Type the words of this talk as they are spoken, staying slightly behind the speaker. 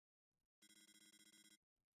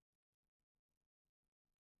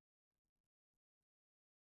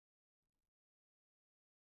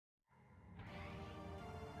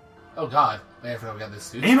Oh god. I forgot we got this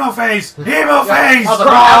suit. Emo face! Emo face!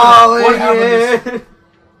 What happened?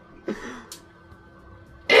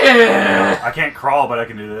 I can't crawl, but I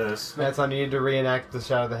can do this. That's on you need to reenact the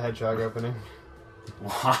Shadow the Hedgehog opening.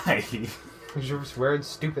 Why? Because you're just wearing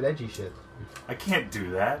stupid edgy shit. I can't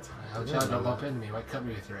do that. I'll try don't bump into me. You might cut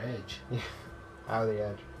me with your edge. Yeah. Out of the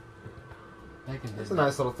edge. It's a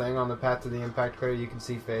nice little thing on the path to the impact crater. You can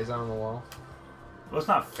see Phase on the wall. Well, it's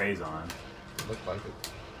not phase on. It looked like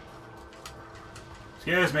it.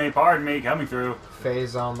 Excuse me, pardon me, coming through.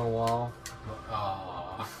 Phase on the wall.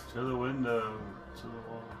 Aww. To the window, to the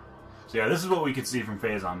wall. So yeah, this is what we could see from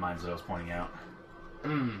phase on mines that I was pointing out.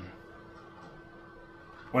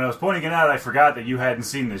 When I was pointing it out, I forgot that you hadn't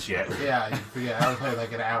seen this yet. Yeah, you forget. I only played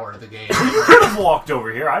like an hour of the game. You could have walked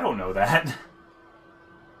over here. I don't know that.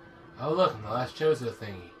 Oh look, the last Chozo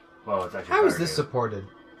thingy. Well, it's actually. How is this supported?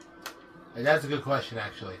 And that's a good question,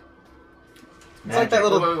 actually. It's like that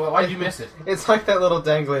little. Wait, why'd you miss it? It's like that little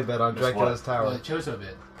dangly bit on Dracula's Tower. Well, the Chozo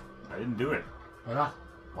bit. I didn't do it. Why not?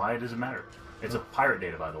 Why does it matter? It's a pirate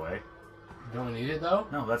data, by the way. Don't we need it though?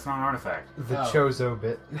 No, that's not an artifact. The Chozo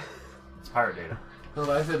bit. It's pirate data. Well,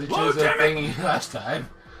 I said the Chozo thingy last time.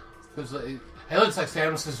 It looks like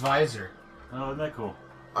Samus's visor. Oh, isn't that cool?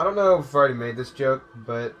 I don't know if I've already made this joke,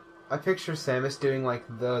 but I picture Samus doing like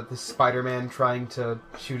the Spider-Man trying to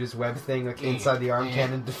shoot his web thing like inside the arm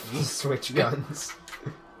cannon to switch guns.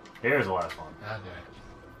 Here's the last one.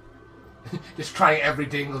 Okay. Just trying every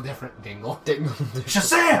different dingle.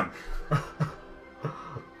 Shazam!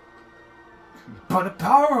 By the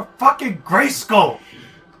power of fucking Grayskull!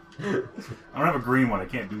 I don't have a green one, I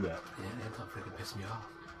can't do that. Yeah, Anton freaking pissed me off.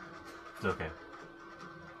 It's okay.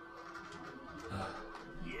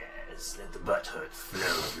 Yes, let the butthurt flow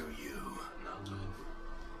through you.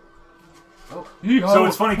 Oh. So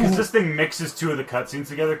it's funny because this thing mixes two of the cutscenes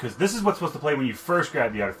together because this is what's supposed to play when you first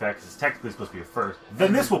grab the artifact because it's technically supposed to be a first.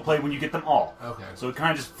 Then this will play when you get them all. Okay. So it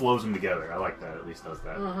kind of just flows them together. I like that. At least does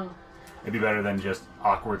that. It'd be better than just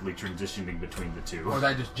awkwardly transitioning between the two. Or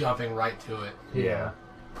that just jumping right to it. Yeah.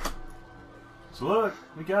 So look,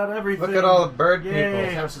 we got everything. Look at all the bird people.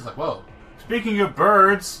 Samus is like, whoa. Speaking of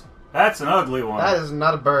birds, that's an ugly one. That is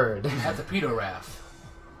not a bird. That's a pedoraph.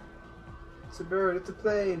 It's a bird. It's a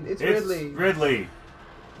plane. It's Ridley. Ridley.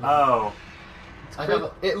 Oh.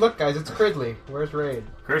 Look, guys, it's Cridley. Where's Raid?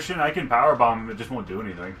 Christian, I can powerbomb him. It just won't do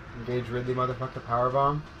anything. Engage Ridley, motherfucker.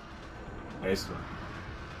 Powerbomb. Basically.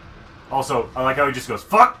 Also, I like how he just goes,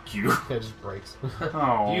 fuck you! It just breaks.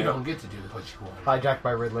 Oh. You don't get to do what you want. Hijacked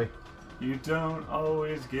by Ridley. You don't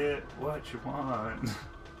always get what you want.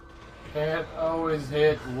 Can't always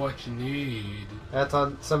hit what you need. That's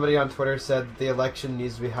on. Somebody on Twitter said the election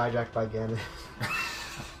needs to be hijacked by Ganon.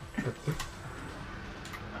 I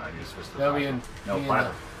just switched the No, me and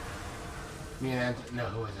no,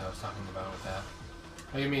 who was I was talking about with that?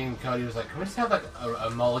 Oh, you mean Cody was like, can we just have like a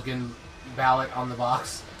mulligan ballot on the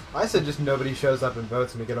box? I said just nobody shows up and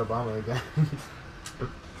votes and we get Obama again.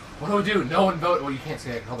 What do we do? No one vote. Well, you can't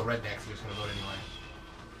say that because all the rednecks are just going to vote anyway.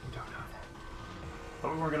 We don't know that.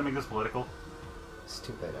 Thought we weren't going to make this political. It's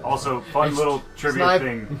too late. Also, fun little trivia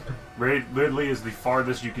thing. Ridley is the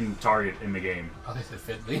farthest you can target in the game. Oh, they said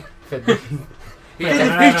Fiddly. Fiddly. He's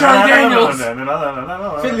Charlie Daniels! I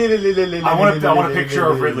want a picture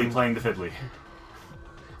of Ridley playing the fiddly.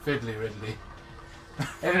 Fiddly Ridley.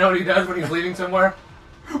 And you know what he does when he's leaving somewhere?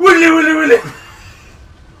 Willy!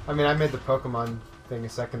 I mean, I made the Pokemon thing a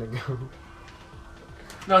second ago.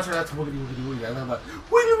 No, sorry, that's wiggity wiggity wiggity. I know about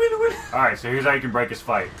wiggity. Alright, so here's how you can break his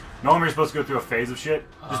fight. Normally you're supposed to go through a phase of shit,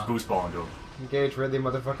 just boost ball into him. Engage Ridley,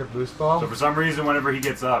 motherfucker, boost ball. So for some reason, whenever he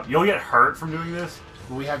gets up, you'll get hurt from doing this.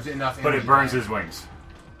 But we have enough energy. But it burns his wings.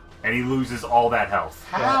 And he loses all that health.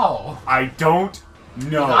 How? I don't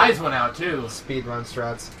know. His eyes went out, too. Speedrun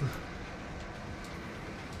strats.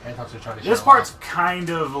 This part's kind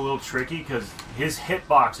of a little tricky because his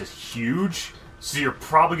hitbox is huge, so you're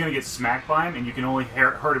probably going to get smacked by him, and you can only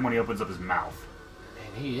hurt him when he opens up his mouth.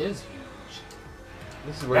 And he is huge.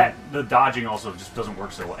 This is where the dodging also just doesn't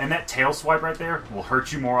work so well. And that tail swipe right there will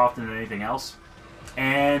hurt you more often than anything else.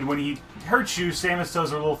 And when he hurts you, Samus does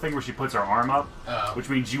her little thing where she puts her arm up, which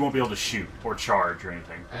means you won't be able to shoot or charge or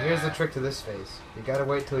anything. And here's the trick to this phase. You gotta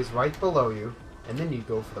wait till he's right below you, and then you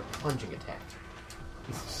go for the plunging attack.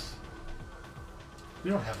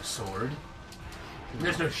 We don't have a sword.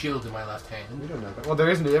 There's no shield in my left hand. We don't know that. Well, there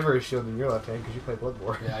isn't ever a shield in your left hand because you play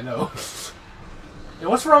Bloodborne. Yeah, I know. Yeah,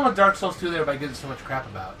 what's wrong with Dark Souls 2 there by getting so much crap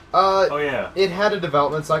about? Oh, yeah. It had a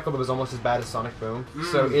development cycle that was almost as bad as Sonic Boom,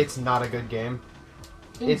 so it's not a good game.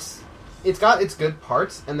 It's got its good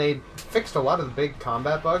parts, and they fixed a lot of the big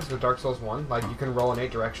combat bugs with Dark Souls 1. Like, you can roll in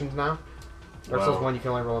 8 directions now. Dark Souls 1, you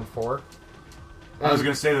can only roll in 4. I was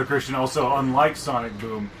going to say, though, Christian, also, unlike Sonic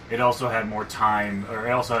Boom, it also had more time, or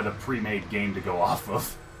it also had a pre-made game to go off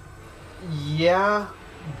of. Yeah,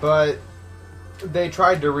 but they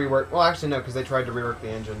tried to rework... Well, actually, no, because they tried to rework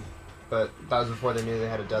the engine. But that was before they knew they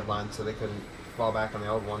had a deadline, so they couldn't fall back on the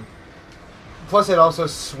old one. Plus, it also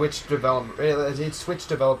switched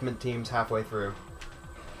development teams halfway through.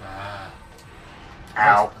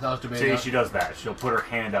 Ow. See, she does that. She'll put her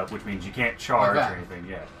hand up, which means you can't charge or anything.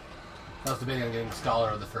 Yeah. I was debating on getting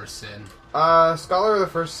Scholar of the First Sin. Scholar of the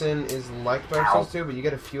First Sin is like Dark Souls 2, but you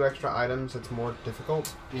get a few extra items. It's more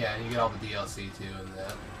difficult. Yeah, and you get all the DLC too and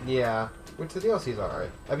that. Yeah, which the DLC's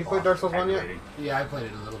alright. Have you played Dark Souls 1 yet? Yeah, I played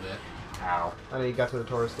it a little bit. Ow. I know you got to the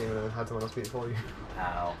tourist theme and then had someone else beat it for you.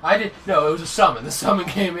 Ow. I did. No, it was a summon. The summon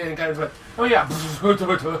came in and kind of went, oh yeah,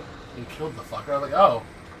 and killed the fucker. I was like, oh,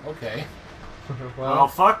 okay. Well,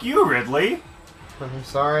 fuck you, Ridley. I'm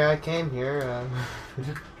sorry I came here.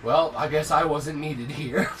 Well, I guess I wasn't needed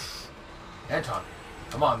here. Anton,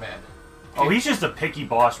 come on, man. Oh, he's just a picky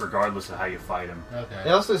boss regardless of how you fight him. Okay. It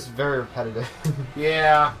also is very repetitive.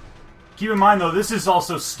 Yeah. Keep in mind, though, this is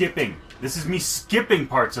also skipping. This is me skipping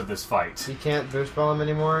parts of this fight. You can't boost ball him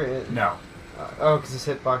anymore? No. Oh, because his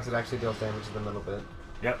hitbox, it actually deals damage in the middle bit.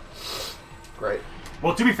 Yep. Great.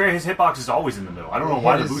 Well, to be fair, his hitbox is always in the middle. I don't know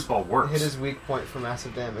why the boost ball works. Hit his weak point for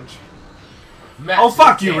massive damage. Oh,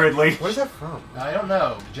 fuck you, Ridley! What is that from? I don't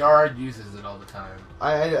know. Gerard uses it all the time.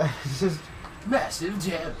 I just... Massive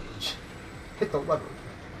damage. Hit the lever.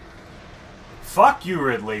 Fuck you,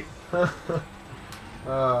 Ridley.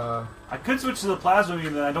 I could switch to the plasma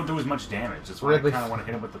beam, then I don't do as much damage. That's why Ridley I kind of want to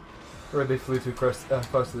hit him with the... Ridley flew too close to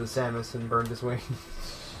the Samus and burned his wing.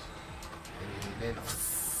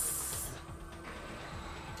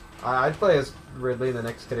 I'd play as Ridley in the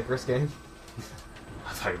next Kid Icarus game.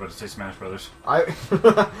 I thought you were about to say Smash Brothers.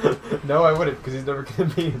 No, I wouldn't, because he's never going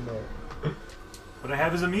to be in there. But I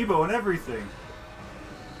have his amiibo and everything.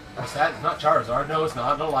 What's that? It's not Charizard. No, it's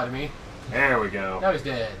not. Don't lie to me. There we go. Now he's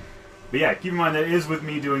dead. But yeah, keep in mind that is with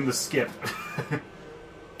me doing the skip.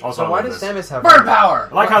 Also, so why does Samus have... Bird power!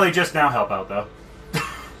 I like how they just now help out, though.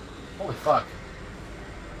 Holy fuck.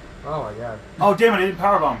 Oh my god. Oh, damn it, I didn't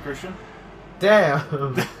powerbomb, Christian.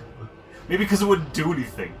 Damn! Maybe because it wouldn't do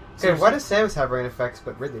anything. Okay, why does Samus have rain effects,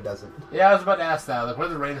 but Ridley doesn't? Yeah, I was about to ask that. Like, where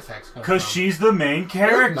do the rain effects come from? Because she's the main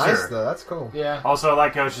character. Nice, though. That's cool. Yeah. Also, I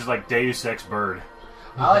like how she's like Deus Ex Bird.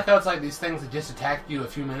 I like how it's like these things that just attacked you a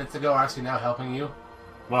few minutes ago are actually now helping you.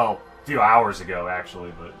 Well, a few hours ago,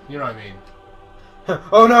 actually, but... You know what I mean.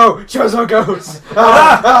 Oh no! Chozo goes!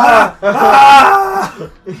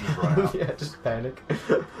 Yeah, just panic.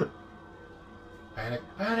 Panic,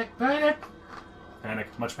 panic, panic! Panic,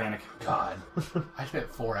 much panic. God. I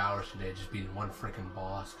spent 4 hours today just beating one freaking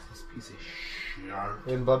boss. This piece of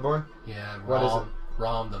shit. In Bloodborne? Yeah, What is it?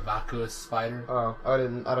 Rom, the vacuous spider. Oh, I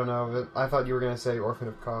don't know. I thought you were going to say Orphan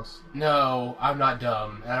of Kos. No, I'm not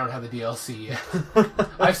dumb, and I don't have the DLC yet.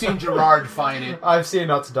 I've seen Gerard fight it. I've seen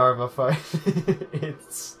Dharma fight.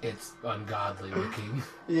 It's ungodly looking.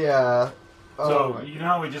 Yeah. So, you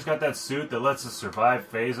know, we just got that suit that lets us survive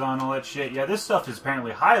Phazon and all that shit. Yeah, this stuff is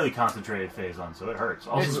apparently highly concentrated Phazon, so it hurts.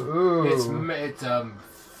 Also, It's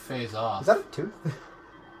phase off. Is that a tooth?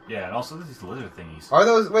 Yeah, and also these lizard thingies. Are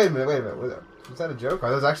those... Wait a minute. Was that a joke?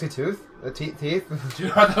 Are those actually teeth?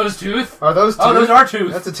 Teeth? Are those tooth? Are those tooth? Oh, those are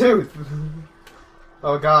tooth. That's a tooth.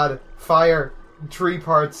 Oh god. Fire. Tree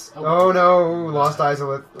parts. Oh no. Lost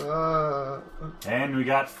Isolith. And we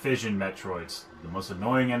got fission Metroids. The most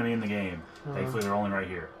annoying enemy in the game. Thankfully, they're only right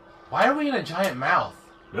here. Why are we in a giant mouth?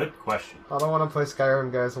 Good question. I don't want to play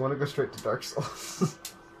Skyrim, guys. I want to go straight to Dark Souls.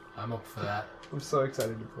 I'm up for that. I'm so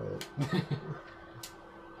excited to play it.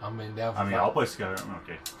 I'm in down for I'll play Skyrim.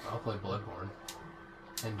 Okay. I'll play Bloodborne.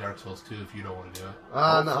 And Dark Souls 2 if you don't want to do it. No,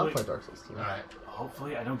 I'll play Dark Souls 2. Alright.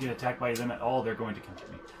 Hopefully, I don't get attacked by them at all. They're going to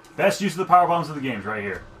continue. Best use of the power bombs of the games right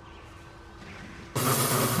here.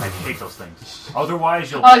 I hate those things.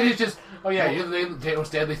 Otherwise, you'll... It's just... Oh yeah, you're the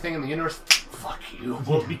most deadly thing in the universe. Fuck you.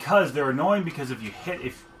 Well, because they're annoying, because if you hit...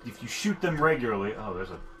 If you shoot them regularly... Oh, there's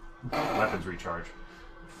a weapons recharge.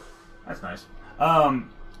 That's nice.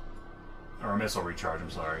 Or a missile recharge, I'm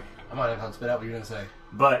sorry. I might have to spit out what you're going to say.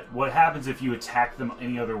 But what happens if you attack them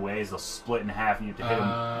any other ways, they'll split in half and you have to hit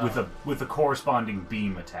them with a corresponding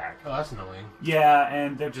beam attack. Oh, that's annoying. Yeah,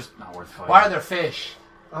 and they're just not worth fighting. Why are there fish?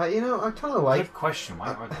 You know, I kind of like... Good question.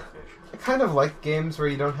 Why are there fish? I kind of like games where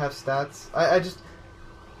you don't have stats.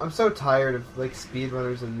 I'm so tired of, like,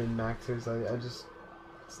 speedrunners and min-maxers.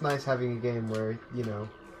 It's nice having a game where, you know...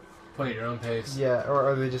 Play at your own pace. Yeah, or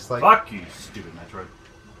are they just like... Fuck you, stupid Metroid.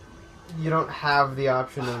 You don't have the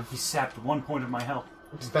option of... He sapped 1 point of my health.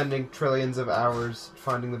 spending trillions of hours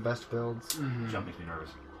finding the best builds. Jump makes me nervous.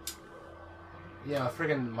 Yeah,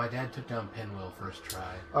 friggin' my dad took down Pinwheel first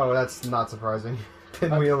try. Oh, that's not surprising.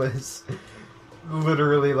 Pinwheel is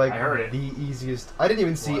literally like I heard it. the easiest. I didn't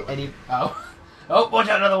even see any. Oh. Oh, watch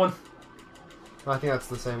out, another one. I think that's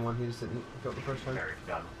the same one. He just didn't go the first time. Very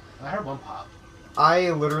got him. I heard one pop. I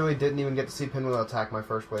literally didn't even get to see Pinwheel attack my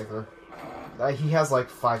first playthrough. He has like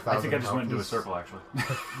 5,000. I think I just went into a circle, actually.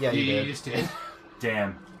 Yeah, you You did. just did.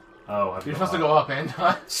 Damn. Oh, You're supposed to go up, and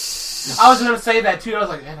I was going to say that too. I was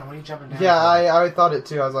like, Anna, what are you jumping down? Yeah, I thought it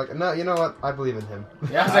too. I was like, no, you know what? I believe in him.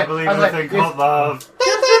 Yeah, I believe in a thing called love.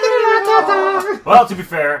 Well, to be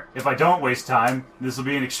fair, if I don't waste time, this will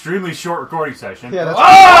be an extremely short recording session. Yeah, that's.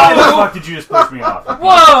 Why the Oh! fuck did you just push me off? Whoa,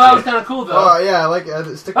 that was kind of cool though. Oh yeah, like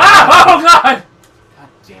stick. Ah! Oh god! God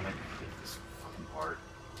damn it! I hate this fucking part.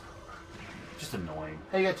 Just annoying.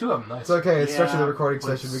 Hey, you got two of them. Nice. It's okay. It's stretching the Yeah, recording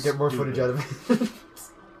but session. We get more stupid. footage out of it.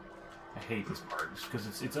 I hate this part just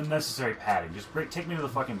because it's unnecessary padding. Just take me to the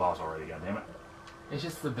fucking boss already, goddammit. It's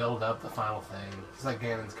just the build up, the final thing. It's like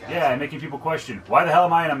Ganon's castle. Yeah, and making people question, why the hell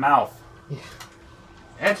am I in a mouth?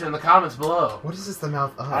 Answer in the comments below. What is this? The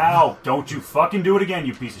mouth of? Ow! Don't you fucking do it again,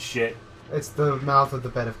 you piece of shit. It's the mouth of the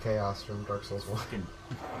bed of chaos from Dark Souls 1. Fucking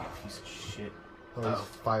piece of shit. All these Oh.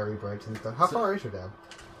 fiery breaks and stuff. How far is your dad?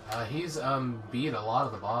 He's beat a lot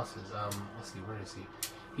of the bosses. Let's see, where is he?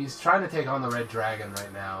 He's trying to take on the Red Dragon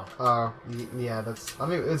right now. Yeah, that's. I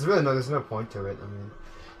mean, it's really there's no point to it. I mean,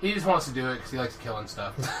 He just wants to do it because he likes killing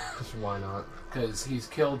stuff. just why not? Because he's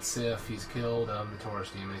killed Sif, he's killed the Taurus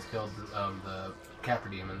Demon, he's killed the Capra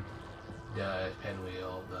Demon, the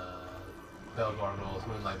Pinwheel, the Bell Gargoyles,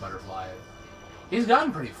 Moonlight Butterfly. He's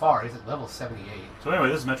gotten pretty far. He's at level 78. So anyway,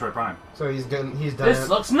 this is Metroid Prime. So he's done. He's done. This it.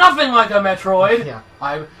 looks nothing like a Metroid. Yeah.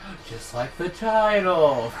 I'm just like the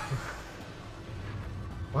title.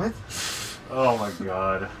 What? Oh my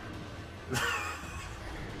god.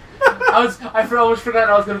 I almost forgot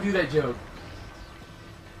I was going to do that joke.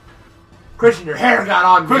 Christian, your hair got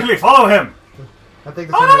on me. Quickly, follow him! I think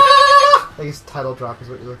I think his title drop is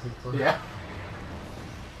what you're looking for. Yeah.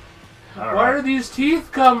 All Where right. do these teeth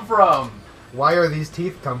come from? Why are these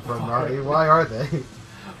teeth come from, Robbie? Why are they?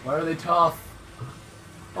 Why are they tough?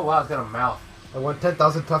 Oh wow, it's got a mouth. I want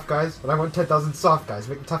 10,000 tough guys, but I want 10,000 soft guys.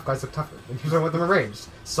 Make the tough guys look tougher. And here's how I want them arranged.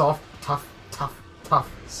 Soft, tough, tough, tough,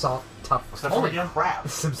 soft, tough. What's that from Holy again? crap.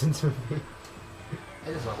 Simpsons movie.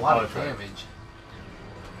 That is a lot Oh, of that's right. damage.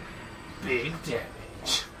 Big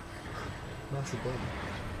damage. That's a big.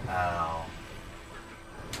 Ow.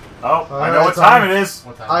 Oh, I Alright, know what time it is!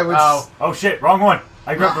 What time? I would. Oh. Oh shit, wrong one!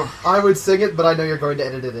 I grabbed him. I would sing it, but I know you're going to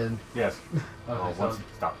edit it in. Yes. Okay, Oh, so- once,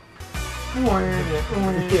 stop. Oh,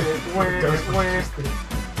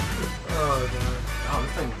 Oh,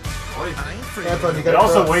 this thing poison. God. Anton, you It gotta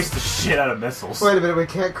also cross. wastes the shit out of missiles. Wait a minute, we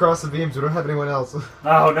can't cross the beams. We don't have anyone else.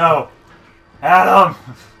 Oh no! Adam!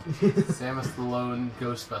 Samus the Lone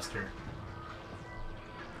Ghostbuster.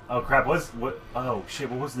 Oh crap, what? Oh shit,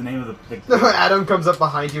 what was the name of the... Adam comes up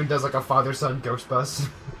behind you and does like a father-son ghost bust.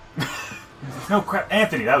 No crap,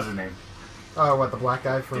 Anthony, that was his name. Oh, what, the black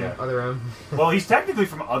guy from Yeah. Other M? Well, he's technically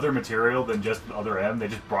from other material than just Other M. They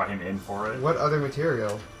just brought him in for it. What other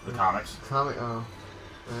material? The comics. Comic, oh.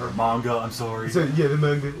 Or manga, I'm sorry. So, yeah, the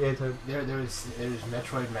manga, Anton. There's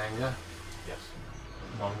Metroid manga. Yes.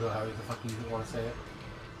 Manga, however the fuck you want to say it.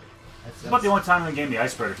 It's about the only time in the game the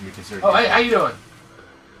ice spreader can be considered. Oh, hey, how you doing?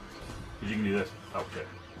 Because you can do this. Oh shit.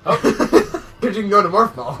 Because you can go to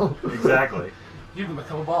Morph Ball. Exactly. You can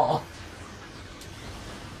become a ball.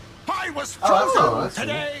 I was Oh, chosen that's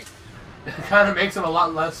today. It kind of makes him a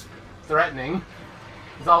lot less threatening.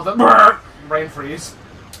 It's all the brain freeze.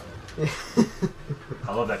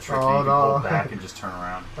 I love that trick Oh, that you can no. pull back and just turn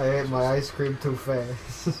around. I ate my ice cream too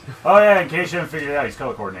fast. Oh yeah, in case you haven't figured it out, he's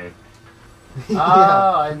color coordinated. Oh,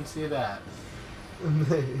 I didn't see that.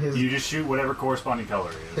 his, You just shoot whatever corresponding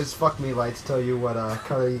color it is. his fuck me lights tell you what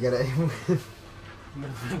color you gotta aim with.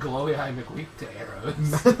 Glowy eye McWeak to arrows.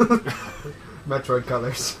 Metroid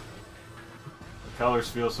colors. The colors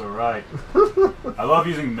feel so right. I love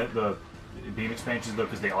using the beam expansions though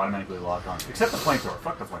because they automatically lock on. Except the flamethrower.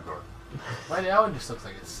 Fuck the flamethrower. Right now, it just looks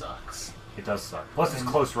like it sucks. It does suck. Plus it's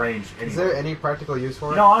close range anyway. Is there any practical use for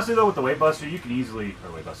You it? know, honestly though, with the Wave Buster, you can easily...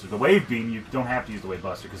 Or Wave Buster. The Wave Beam, you don't have to use the Wave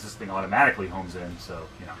Buster because this thing automatically homes in, so,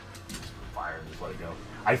 you know, you just fire and just let it go.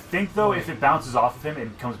 I think, though, if it bounces off of him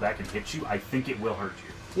and comes back and hits you, I think it will hurt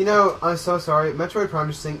you. You know, I'm so sorry. Metroid Prime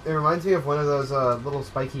just it reminds me of one of those little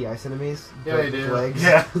spiky ice enemies. Yeah, with they do. legs.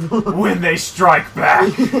 Yeah. When they strike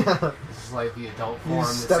back! Yeah. is like the adult form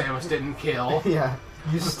that Samus didn't kill. Yeah.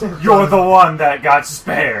 You're the one that got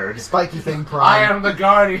spared. Spiky thing prime. I am the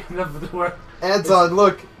guardian of the world. Anton,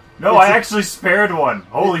 look. No, I actually spared one.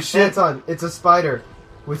 Holy shit. Anton, it's a spider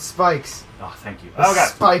with spikes. Oh, thank you. A Oh, God.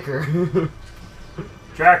 spiker.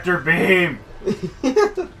 Tractor beam.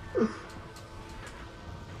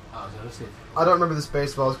 I don't remember the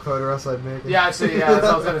Spaceballs quote or else I'd make it. Yeah, I see. Yeah, that's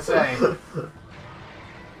what I was gonna say.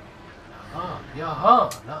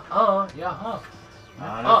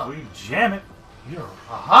 Not if we jam it.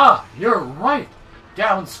 You're right.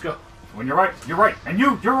 Down scope. When you're right, you're right. And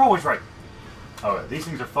you're always right. Oh, these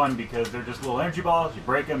things are fun because they're just little energy balls. You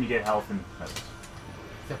break them, you get health and medals.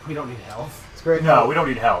 Except we don't need health. It's great. No, we don't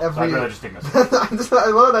need health. I'd rather just take missiles. I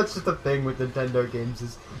love that's just a thing with Nintendo games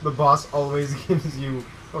is the boss always gives you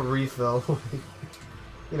a refill.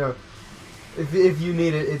 You know, if you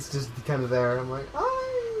need it, it's just kind of there. I'm like,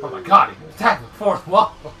 oh my god, he attacked the fourth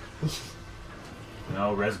wall.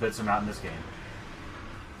 No, res bits are not in this game.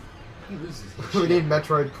 He loses his we shit. need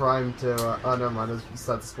Metroid Prime to. Oh, never mind. It's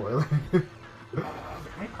not a spoiler. How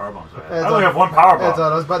many power bombs do I have? I only have one power bomb.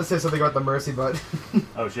 I was about to say something about the mercy button.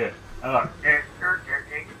 Oh shit. Fuck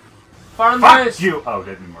you! Oh,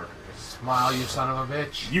 didn't work. Smile, you son of a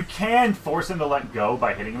bitch. You can force him to let go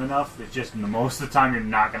by hitting him enough. It's just most of the time you're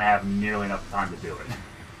not going to have nearly enough time to do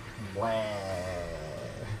it.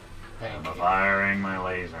 I'm firing my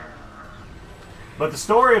laser. But the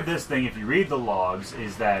story of this thing, if you read the logs,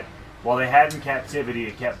 is that while they had it in captivity,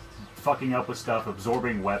 it kept fucking up with stuff,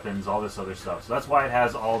 absorbing weapons, all this other stuff. So that's why it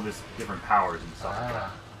has all this different powers and stuff like that.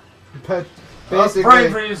 But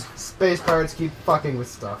basically, space pirates keep fucking with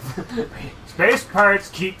stuff. Space pirates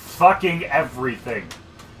keep fucking everything.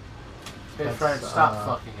 Space pirates stop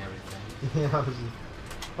fucking everything. Yeah.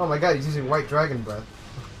 Oh my god, he's using white dragon breath.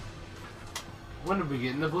 When did we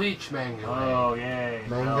get in the bleach manga? Oh, yay.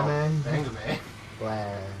 Manga man? Manga man.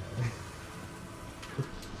 Blah.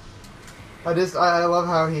 I love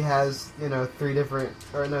how he has, 4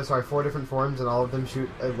 different forms and all of them shoot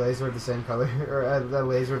a laser of the same color, or a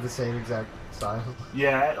laser of the same exact style.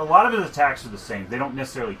 Yeah, a lot of his attacks are the same. They don't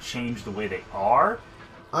necessarily change the way they are.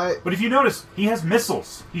 But if you notice, he has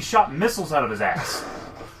missiles. He shot missiles out of his ass.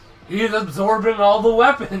 He's absorbing all the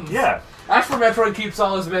weapons. Yeah. That's where Metroid keeps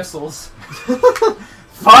all his missiles.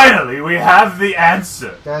 Finally, we have the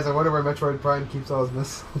answer. Guys, I wonder where Metroid Prime keeps all his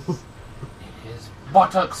missiles. In his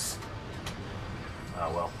buttocks. Oh,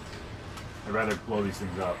 well. I'd rather blow these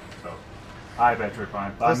things up, so... Hi, Metroid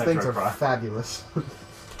Prime. Bye, Those things Metroid are Prime. fabulous.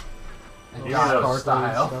 And Yeah, Dark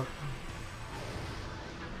style. Stuff.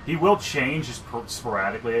 He will change just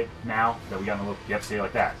sporadically now that we got a little... You have to say it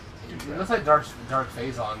like that. It looks like Dark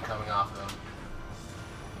Phazon coming off of him.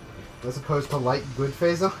 As opposed to light good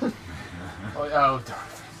Phazon? Oh, Dark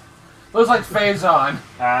Phazon. Looks like Phazon.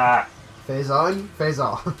 Ah. Phazon?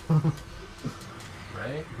 Phazon.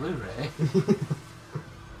 Ray? Blu-ray.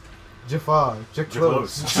 Jafar.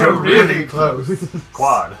 Close. Really close.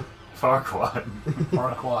 Quad. Far quad.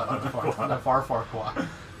 Far quad on a far. No, far quad.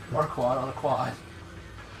 Far quad on a quad.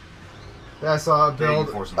 Yeah, I saw a build,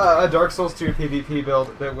 a Dark Souls 2 PvP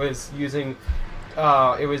build that was using,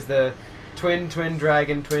 it was the twin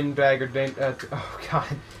dragon, twin dagger, oh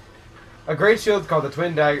god. A great shield called the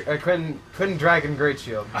twin dragon great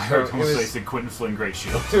shield. I heard someone say Quentin Flynn great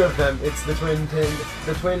shield. 2 of them. It's the twin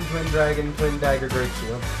dragon, twin dagger great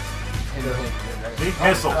shield. Big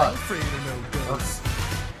missile.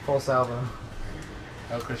 Full salvo.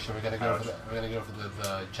 Oh, Christian, we gotta go for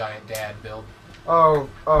the giant dad build. Oh,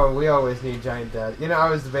 we always need Giant Dad. I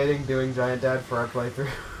was debating doing Giant Dad for our playthrough.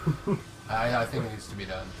 I think it needs to be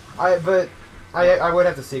done. I would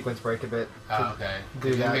have to sequence break a bit. Oh, okay.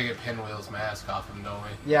 Do that. We get Pinwheel's mask off him, don't we?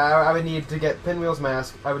 Yeah, I would need to get Pinwheel's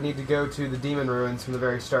mask. I would need to go to the Demon Ruins from the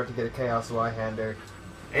very start to get a Chaos Y-hander.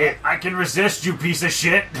 Hey, I can resist, you piece of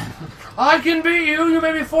shit. I can beat you. You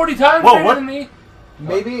may be 40 times Whoa, better what? than me.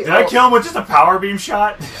 Maybe. Did I kill him with just a power beam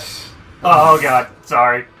shot? Yes. Oh god,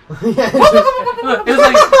 sorry. It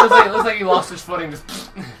was like he lost his footing.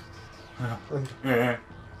 Just Yeah.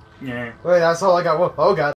 Wait, that's all I got. Whoa, oh god.